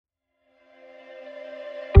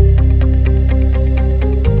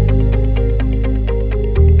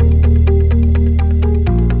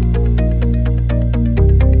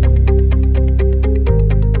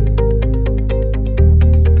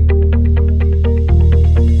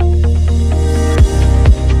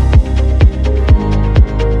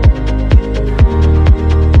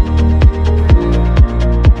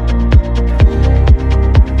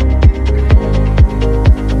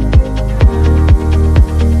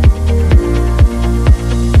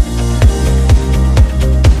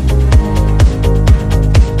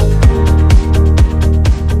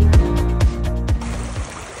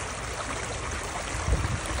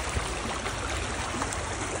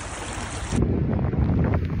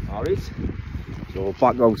Alright, so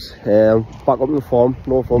back up on the farm,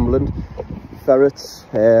 Northumberland. Ferrets,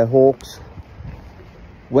 hawks,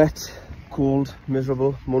 wet, cold,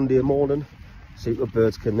 miserable Monday morning. See if the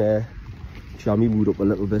birds can jam my mood up a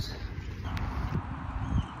little bit.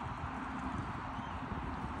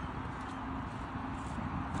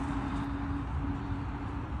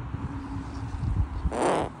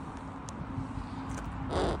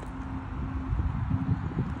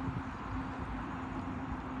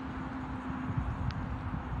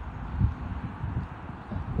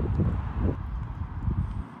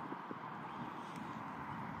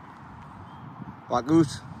 Back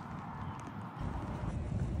out.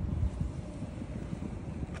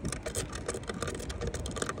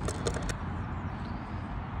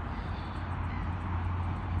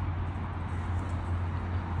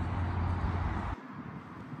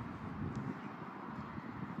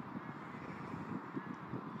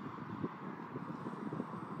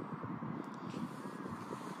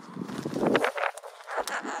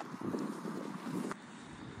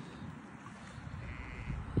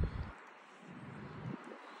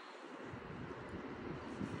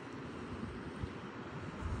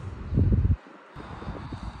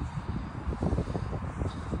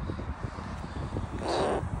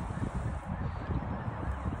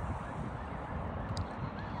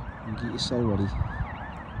 Get your soul ready.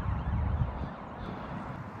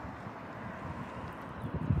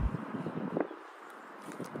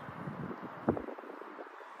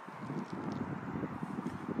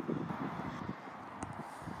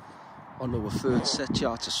 On our third set,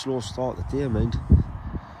 yeah, it's a slow start the day, mind.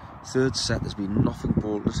 Third set has been nothing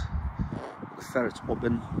bolted. The ferrets up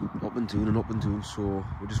and doing, so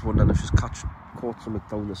we're just wondering if she's caught something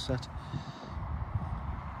down the set.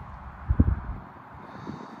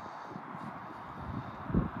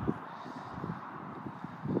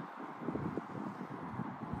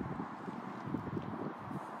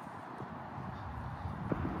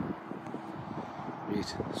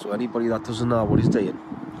 So anybody that doesn't know what he's doing,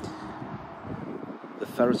 the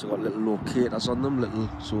ferrets have got little locators on them,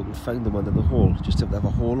 so we can find them under the hole. Just if they have a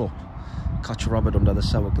hole up, catch a rabbit under the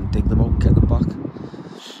cell, we can dig them out and get them back.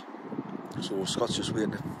 So Scott's just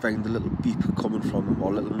waiting to find the little beep coming from him,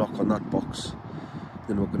 or a little knock on that box.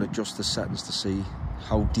 Then we're going to adjust the settings to see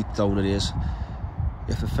how deep down it is.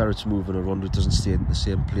 If the ferret's moving around, it doesn't stay in the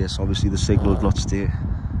same place. Obviously the signal will not stay.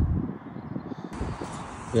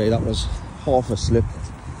 Yeah, that was half a slip.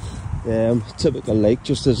 Typical, like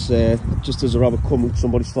just as a rabbit come out,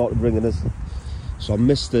 somebody started ringing us, so I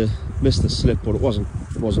missed the slip, but it wasn't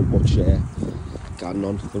much getting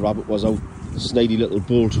on. The rabbit was out, a snidey little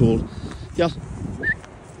bolt hole. Yeah.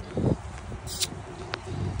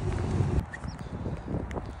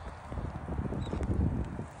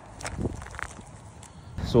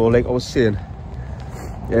 So like I was saying,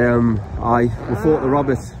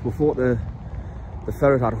 we thought the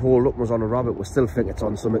ferret had holed up and was on a rabbit. We still think it's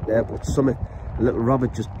on something there, but a little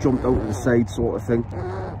rabbit just jumped out to the side sort of thing.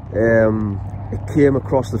 It came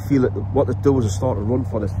across the field. What they do is they start to run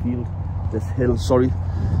for this hill, sorry.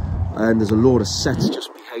 And there's a load of sets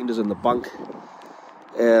just behind us in the bank.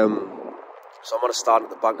 So I'm going to stand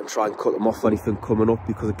at the bank and try and cut them off anything coming up,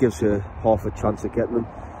 because it gives you half a chance of getting them.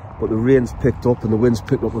 But the rain's picked up and the wind's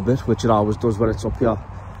picked up a bit, which it always does when it's up here.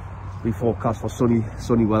 We forecast for sunny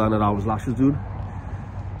weather, and it always lashes doing.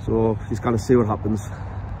 So just kind of see what happens.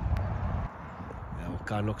 Yeah,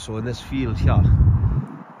 okay, look, so in this field here,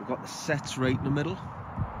 we've got the sets right in the middle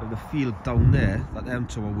of the field down there that them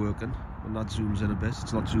two are working. When that zooms in a bit,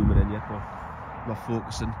 it's not zooming in yet, but I'm not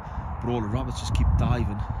focusing. But all the rabbits just keep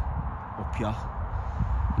diving up here.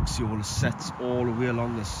 You can see all the sets all the way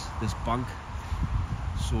along this bank.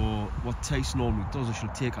 So what Tyson normally does is she'll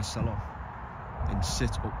take her cell off and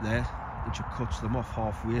sit up there, and she cuts them off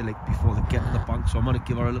halfway, like before they get to the bank. So I'm going to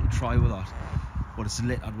give her a little try with that, but it's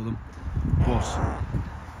littered with them. But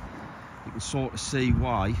you can sort of see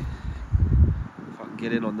why, if I can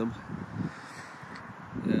get in on them.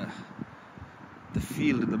 Yeah, the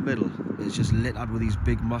field in the middle is just littered with these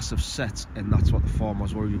big massive sets, and that's what the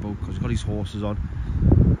farmer's worried about, because he's got his horses on.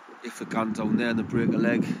 If they can down there and they break a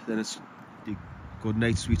leg, then it's a good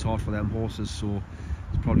night sweetheart for them horses. So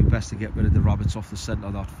it's probably best to get rid of the rabbits off the centre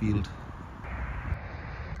of that field.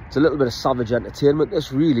 It's a little bit of savage entertainment,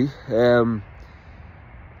 this, really.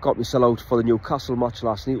 Got myself out for the Newcastle match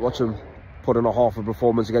last night, watch him put in a half a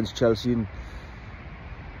performance against Chelsea, and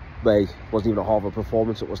well, it wasn't even a half a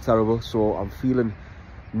performance, it was terrible. So I'm feeling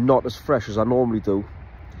not as fresh as I normally do.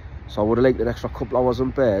 So I would have liked an extra couple hours in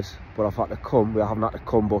bed, but I've had to come. Well, I haven't had to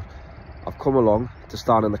come, but I've come along to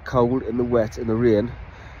stand in the cold, in the wet, in the rain,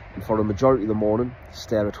 and for the majority of the morning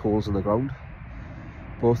stare at holes in the ground.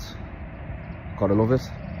 but gotta love it.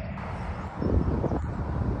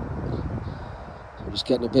 I'm just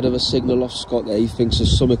getting a bit of a signal off Scott there. He thinks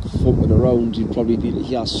there's something fucking around. He'd probably need to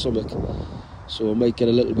hear something, so I might get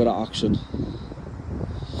a little bit of action.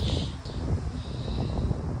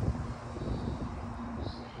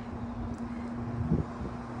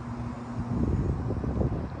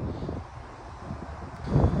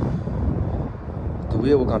 The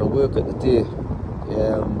way we're gonna work it today,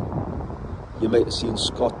 you might have seen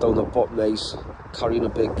Scott down the bottom there. He's carrying a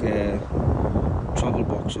big travel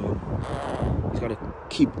box on. He's going to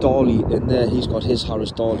keep Dolly in there. He's got his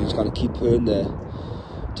Harris Dolly. He's going to keep her in there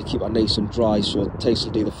to keep her nice and dry. So Tace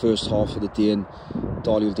will do the first half of the day and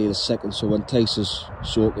Dolly will do the second. So when Tace is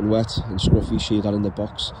soaking wet and scruffy, she'll get in the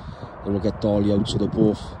box and we'll get Dolly out. So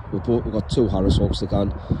we've got 2 Harris Hawks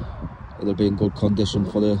again, and they'll be in good condition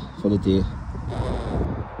for the day.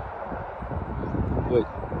 Wait,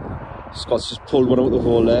 Scott's just pulled one out the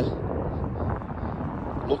hole there.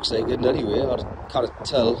 Looks like it anyway, I can't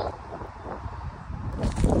tell.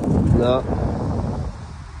 No.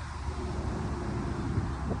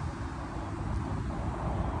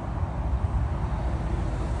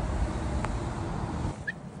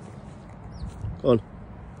 Go on.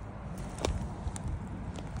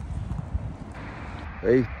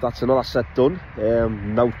 Hey, that's another set done.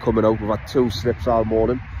 Now coming out, we've had 2 slips all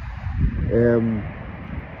morning.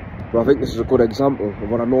 But I think this is a good example of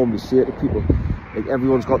what I normally say to people. Like,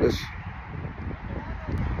 everyone's got this.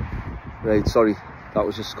 Right, sorry, that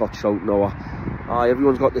was just Scott shouting over.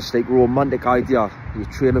 Everyone's got this like romantic idea. You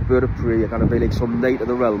train a bird of prey, you're gonna be like some knight of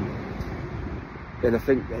the realm. And I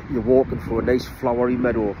think that you're walking through a nice flowery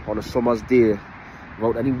meadow on a summer's day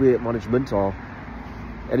without any weight management or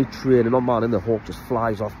any training or man, and the hawk just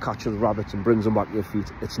flies off, catches rabbits and brings them back to your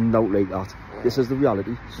feet. It's not like that. This is the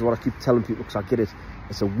reality. This is what I keep telling people, because I get it.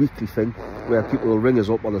 It's a weekly thing where people will ring us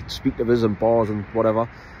up or they'll speak to us in bars and whatever.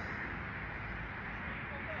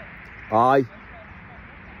 I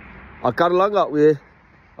got along that way.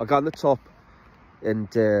 I got on the top and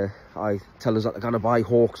I tell us that they're going to buy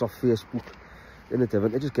hawks off Facebook. And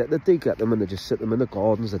they just get them and they just sit them in the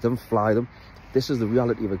gardens. They don't fly them. This is the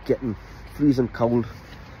reality of it, getting freezing cold,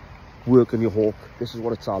 working your hawk. This is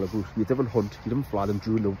what it's all about. You don't hunt, you don't fly them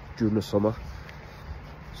during the summer.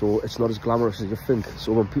 So it's not as glamorous as you think.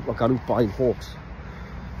 So when people are going out buying hawks,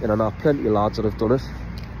 and I know plenty of lads that have done it,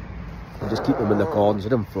 they just keep them in the gardens, they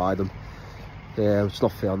don't fly them. It's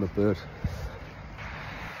not fair on the bird.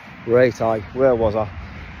 Right, where was I?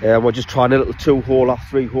 We're just trying a little 2-holer,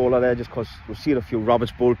 3-holer there, just because we've seen a few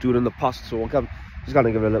rabbits bolt doing in the past, so I'm just going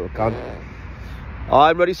to give it a little can.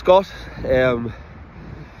 I'm ready, Scott.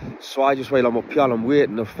 So while I'm up here, I'm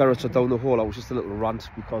waiting. The ferrets are down the hole. I was just a little rant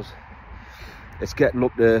because it's getting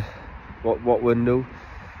up to what we're new,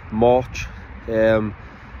 March.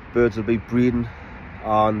 Birds will be breeding,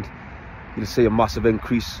 and you'll see a massive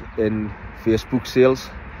increase in Facebook sales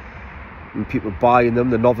and people buying them.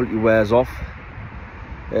 The novelty wears off.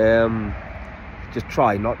 Just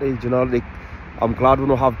try not to, you know, like, I'm glad we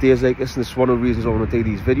don't have days like this, and this is one of the reasons I want to do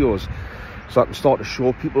these videos, so I can start to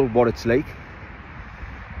show people what it's like.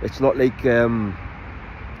 It's not like you're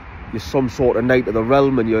some sort of knight of the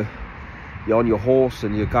realm and you're on your horse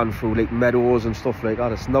and you're going through like meadows and stuff like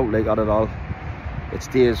that. It's not like that at all. It's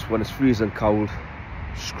days when it's freezing cold,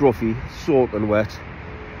 scruffy, soaking wet.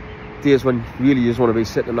 Days when really you just want to be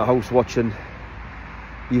sitting in the house watching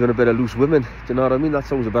even a bit of Loose Women. Do you know what I mean?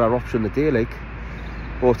 That's always a better option today, like.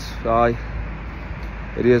 But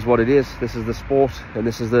it is what it is. This is the sport, and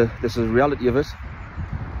this is the reality of it.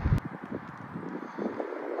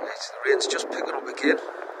 The rain's just picking up again.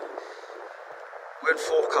 We weren't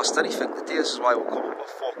forecast anything today. This is why we're coming. We're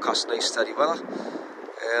forecast nice steady weather.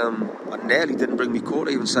 I nearly didn't bring my coat.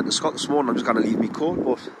 I even said to Scott this morning I'm just going to leave my coat,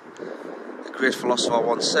 but the great philosopher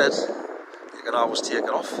once said you can always take it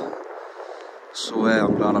off. So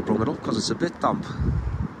I'm glad I brought it up because it's a bit damp.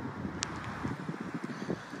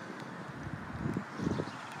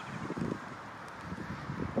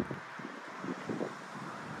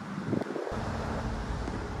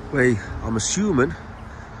 Well, I'm assuming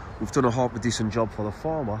we've done a half a decent job for the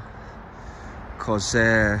farmer, because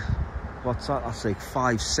what's that? That's like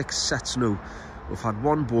 5-6 sets now. We've had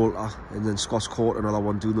 1 bolter and then Scott's caught another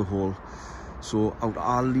one doing the hole. So out of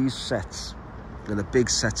all these sets, and the big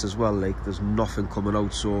sets as well, like, there's nothing coming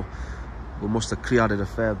out, so we must have created a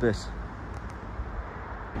fair bit.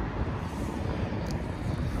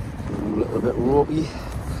 A little bit ropey,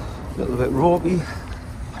 a little bit ropey.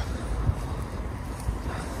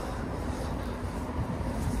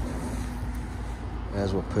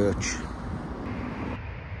 There's our perch.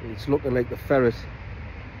 It's looking like the ferret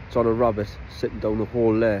It's on a rabbit sitting down the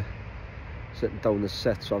hole there, sitting down the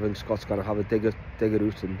set, so I think Scott's going to have a dig it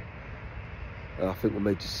out, and I think we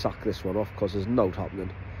might just sack this one off because there's no happening.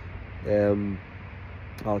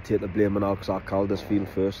 I'll take the blame now because I called this field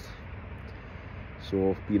first.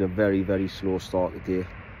 So been a very, very slow start today.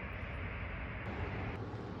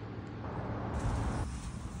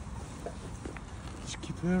 Just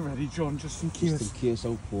keep her ready, John, just in case. Just in case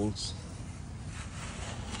out bolts.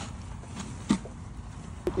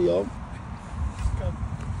 Yeah.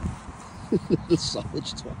 Little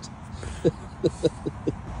savage twat.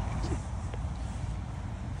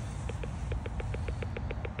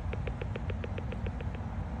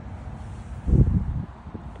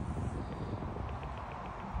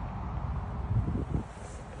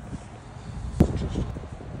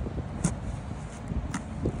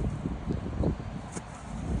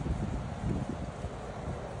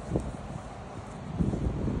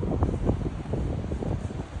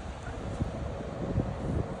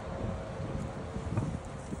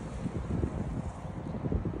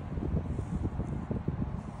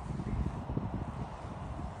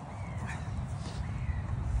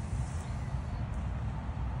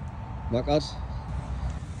 Knockers.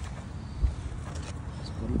 It's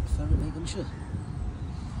got a little ferret leg, I'm sure.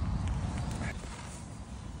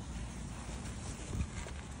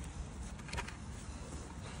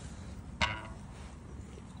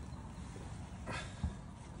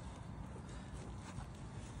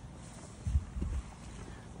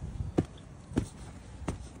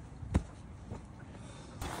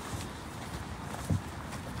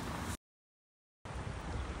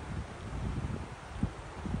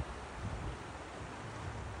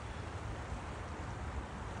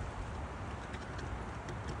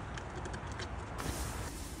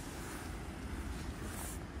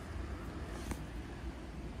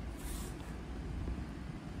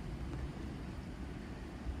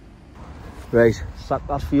 Right, sacked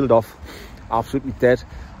that field off, absolutely dead.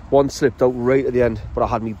 One slipped out right at the end, but I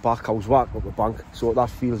had me back, I was whacking up the bank. So what that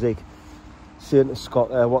feels like, saying to Scott,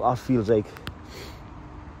 what that feels like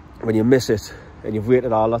when you miss it and you've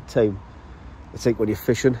waited all that time. It's like when you're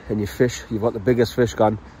fishing and you fish, you've got the biggest fish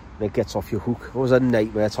gone and it gets off your hook. It was a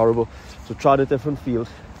nightmare, it's horrible. So tried a different field.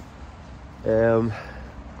 Come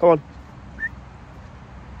on.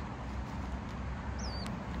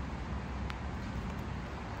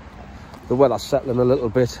 The weather's settling a little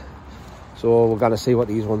bit, so we're going to see what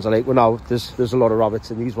these ones are like. Well, now there's a lot of rabbits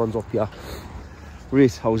in these ones up here.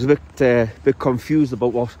 Right, I was a bit confused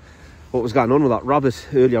about what was going on with that rabbit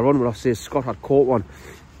earlier on when I said Scott had caught one.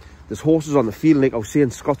 There's horses on the field, like I was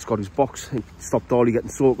saying, Scott's got his box. He stopped all, he getting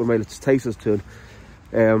soaking while it's Tyson's turn.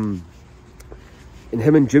 And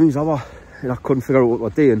him and Jimmy's over, and I couldn't figure out what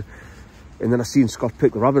we're doing. And then I seen Scott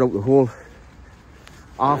pick the rabbit out the hole.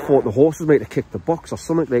 I thought the horses might have kicked the box or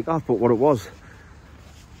something like that, but what it was,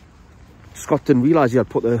 Scott didn't realise he had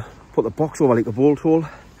put the box over like a bolt hole,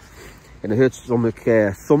 and I heard some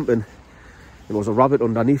thumping, and there was a rabbit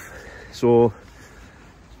underneath. So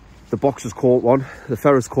the box has caught one, the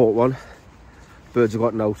ferret's caught one, birds have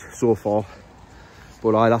gotten out so far.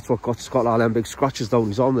 But that's what got Scott all them big scratches down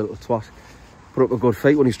his arm, the little twat. Put up a good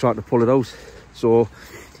fight when he's trying to pull it out. So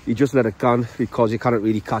he just let it go because you can't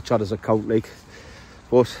really catch that as a count, like.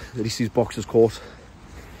 But at least his box is caught.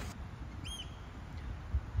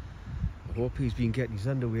 I hope he's been getting his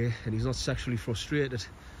end away and he's not sexually frustrated.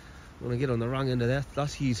 When I get on the wrong end of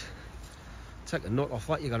that heat, take a nut off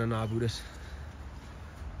that, you're gonna know about it.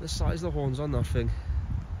 The size of the horns on that thing.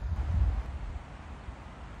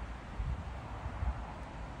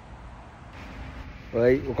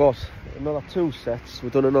 Right, we've got another 2 sets.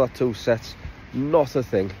 We've done another 2 sets. Not a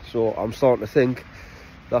thing. So I'm starting to think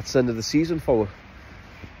that's the end of the season for her.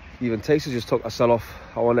 Even Tyson just took herself off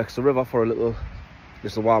our next to river for a little,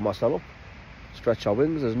 just to warm herself up, stretch our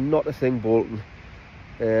wings. There's not a thing bolting.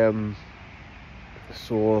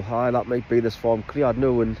 So that might be this form cleared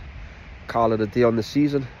now and call it a day on the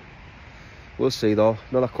season. We'll see though.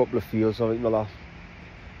 Another couple of fields, I think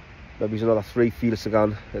maybe another 3 fields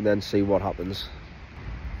again, and then see what happens.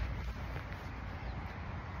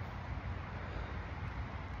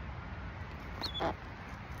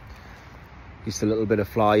 Just a little bit of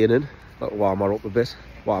flying in, that'll warm her up a bit,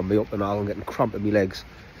 warm me up and all, I'm getting cramp in my legs.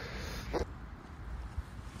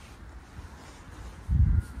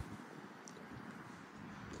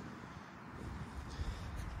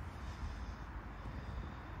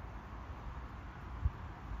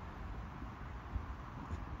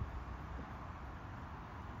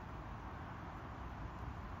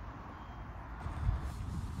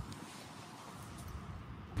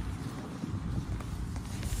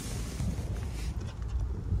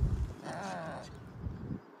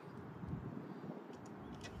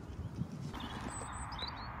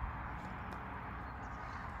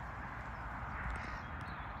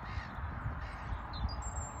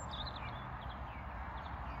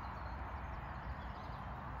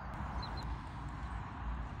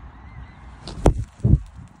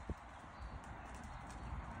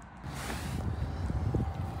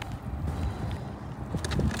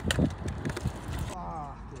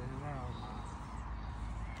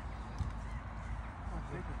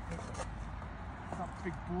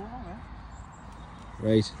 big ball on it.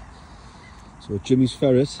 Right. So Jimmy's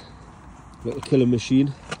ferret, little killing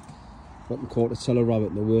machine. Nothing caught to tell a rabbit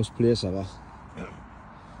in the worst place ever.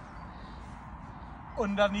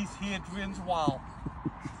 Underneath Hadrian's wall.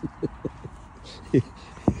 You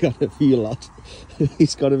gotta feel that.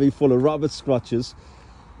 He's gotta be full of rabbit scratches,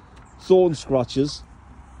 thorn scratches.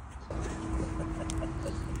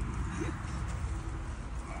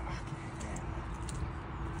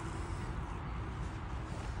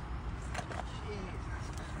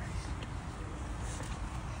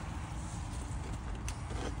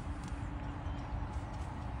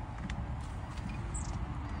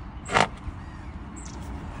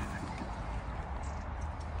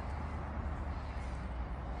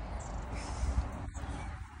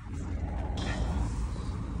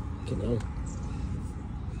 Hell.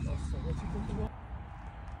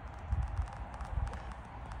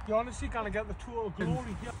 You honestly can't get the total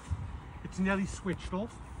glory here. It's nearly switched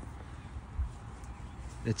off.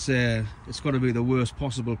 It's got to be the worst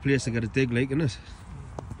possible place to get a dig, like, isn't it?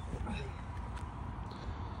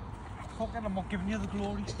 Fucking, I'm not giving you the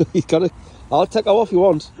glory. You gotta. I'll take her off if you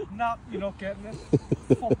want. Nah, you're not getting it.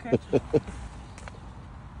 Fuck it.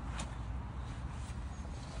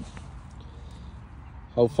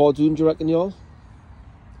 How far do you reckon you're?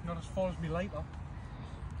 Not as far as me later.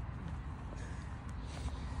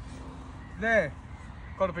 There.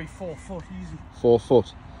 Gotta be 4 foot easy. 4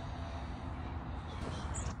 foot.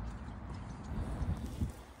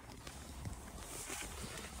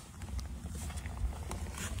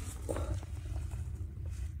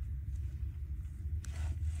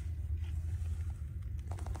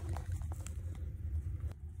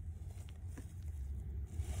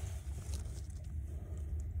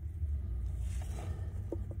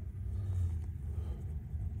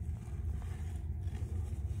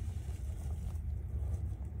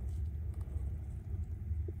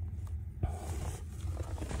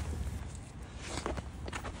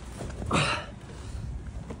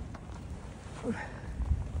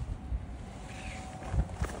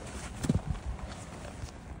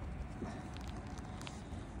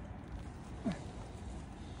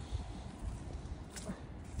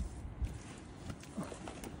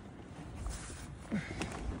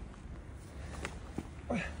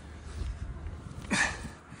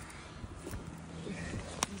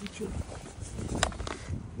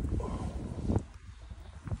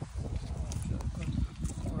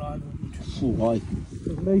 Oh, why?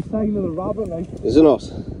 There's no sign of the rabbit, like. Is it not?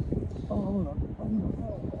 Oh, hold on.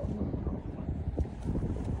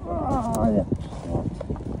 Ah, yeah.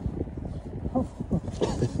 Oh,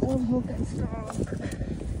 look, it's strong.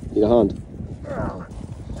 Your hand.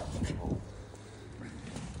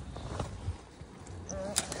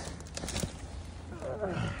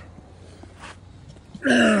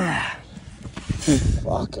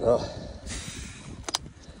 Fucking hell.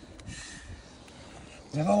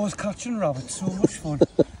 Never was catching rabbits, so much fun.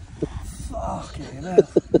 Fucking hell.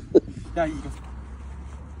 Yeah, you go.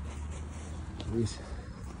 Jeez.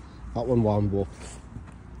 That one wound up.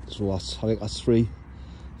 So that's, I think that's 3.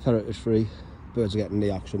 Ferret is 3. Birds are getting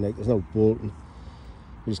the action, like, there's no bolting.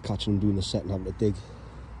 We're just catching them doing the set and having to dig.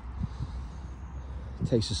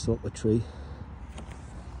 Takes us still up the tree.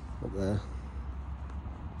 Up there.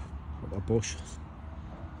 Up a bush.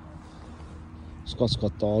 Scott's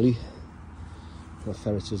got Dolly. What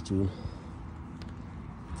Ferrets is doing.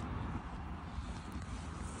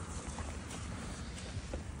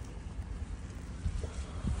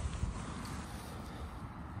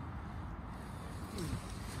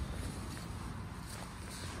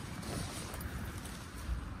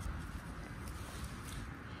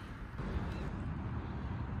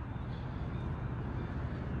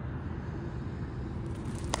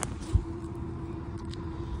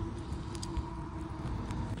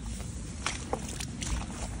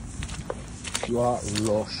 You are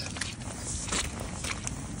lush.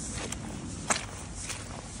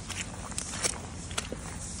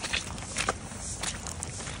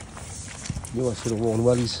 You are should have worn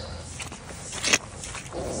wellies.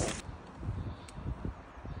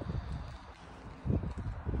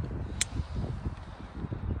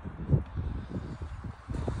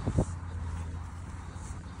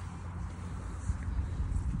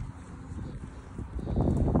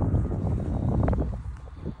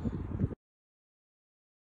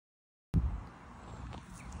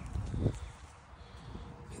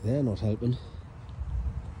 They're not helping.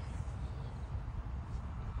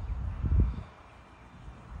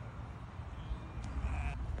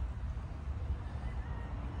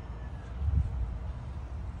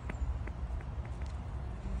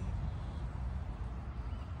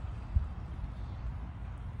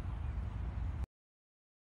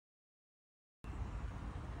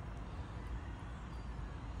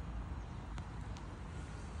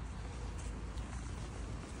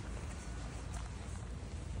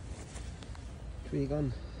 Where you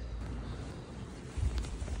gone?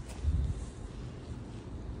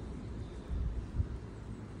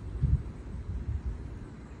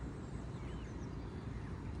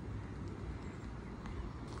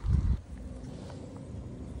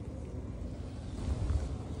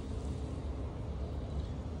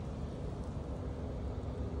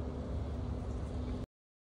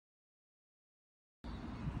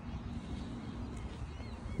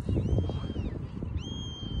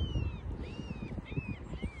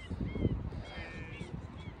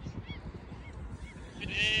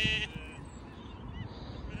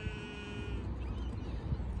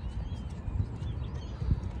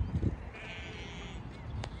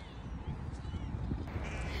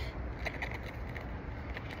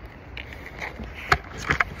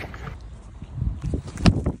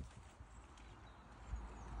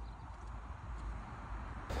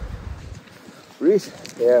 Right,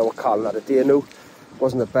 yeah, we're calling that a day now.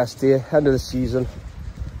 Wasn't the best day, end of the season,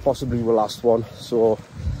 possibly the last one, so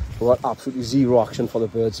we got absolutely zero action for the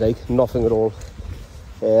bird's egg, nothing at all.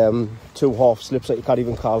 2 half slips that you can't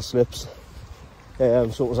even call slips. So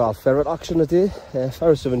it was all ferret action today.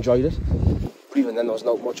 Ferrets have enjoyed it, but even then there was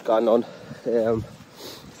not much going on.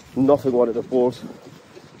 Nothing wanted to bolt.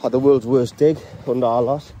 Had the world's worst dig under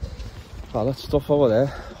all that stuff over there,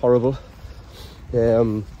 horrible.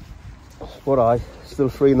 But I still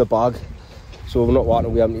free in the bag, so we're not walking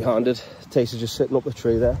away empty-handed. Taste is just sitting up the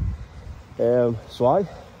tree there. So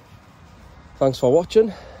thanks for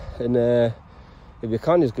watching, and if you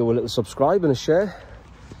can, just give a little subscribe and a share,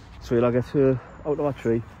 so you'll get out of that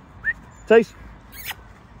tree. Taste,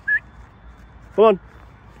 come on.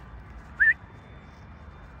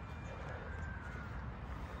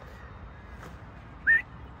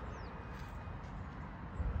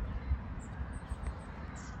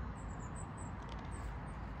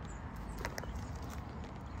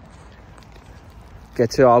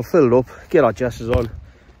 Get it all filled up, get our jesses on,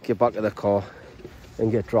 get back to the car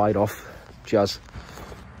and get dried off. Cheers.